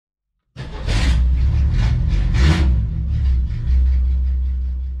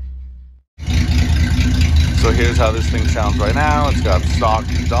So here's how this thing sounds right now. It's got stock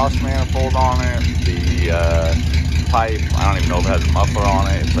exhaust manifold on it. The pipe, I don't even know if it has a muffler on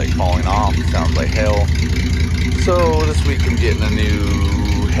it. It's like falling off. It sounds like hell. So this week I'm getting a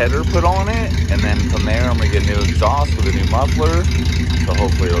new header put on it, and then from there I'm gonna get a new exhaust with a new muffler. So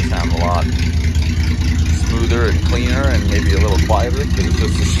hopefully it'll sound a lot smoother and cleaner and maybe a little quieter, because it's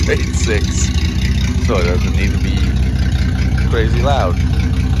just a straight 6, so it doesn't need to be crazy loud.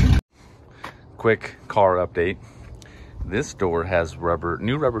 Quick car update. This door has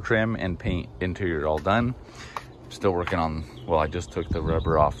new rubber trim and paint interior all done. Still working on, well, I just took the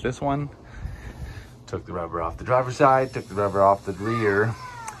rubber off this one, took the rubber off the driver's side, took the rubber off the rear,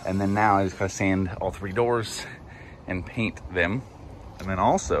 and then now I just gotta sand all 3 doors and paint them. And then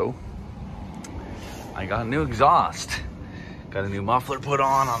also, I got a new exhaust. Got a new muffler put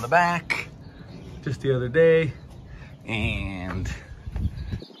on the back just the other day, and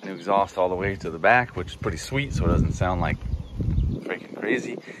new exhaust all the way to the back, which is pretty sweet, so it doesn't sound like freaking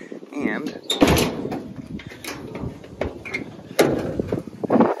crazy. And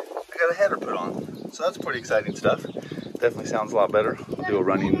I got a header put on, so that's pretty exciting stuff. Definitely sounds a lot better. I'll do a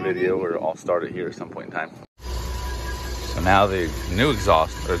running video, or I'll start it here at some point in time. So now the new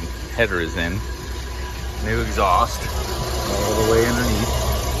exhaust, or header, is in. New exhaust all the way underneath,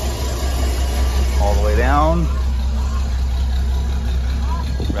 all the way down,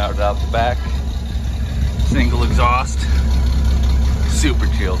 routed out the back. Single exhaust, super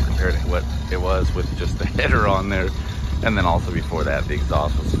chill compared to what it was with just the header on there. And then also before that, the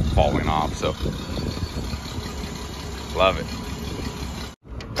exhaust was falling off, so love it.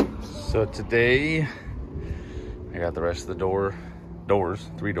 So today I got the rest of the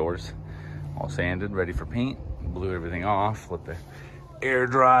 3 doors all sanded, ready for paint. Blew everything off, let the air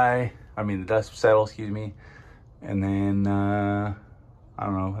dry, the dust settle, excuse me. And then, I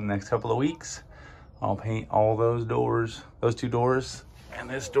don't know, in the next couple of weeks, I'll paint all those doors, those 2 doors. And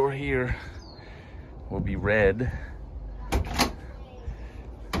this door here will be red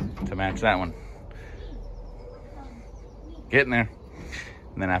to match that one. Getting there.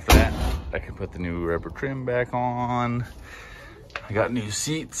 And then after that, I can put the new rubber trim back on. I got new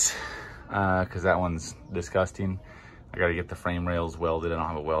seats, because that one's disgusting. I got to get the frame rails welded. I don't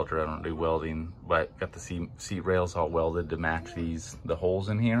have a welder, I don't do welding, but got the seat rails all welded to match the holes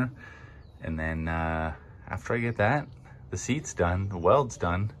in here. And then after I get that, the seat's done, the weld's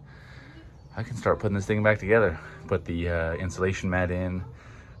done, I can start putting this thing back together. Put the insulation mat in,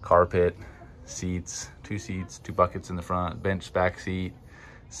 carpet, seats, 2 seats, 2 buckets in the front, bench back seat,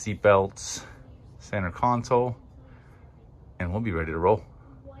 seat belts, center console, and we'll be ready to roll.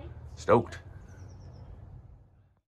 Stoked.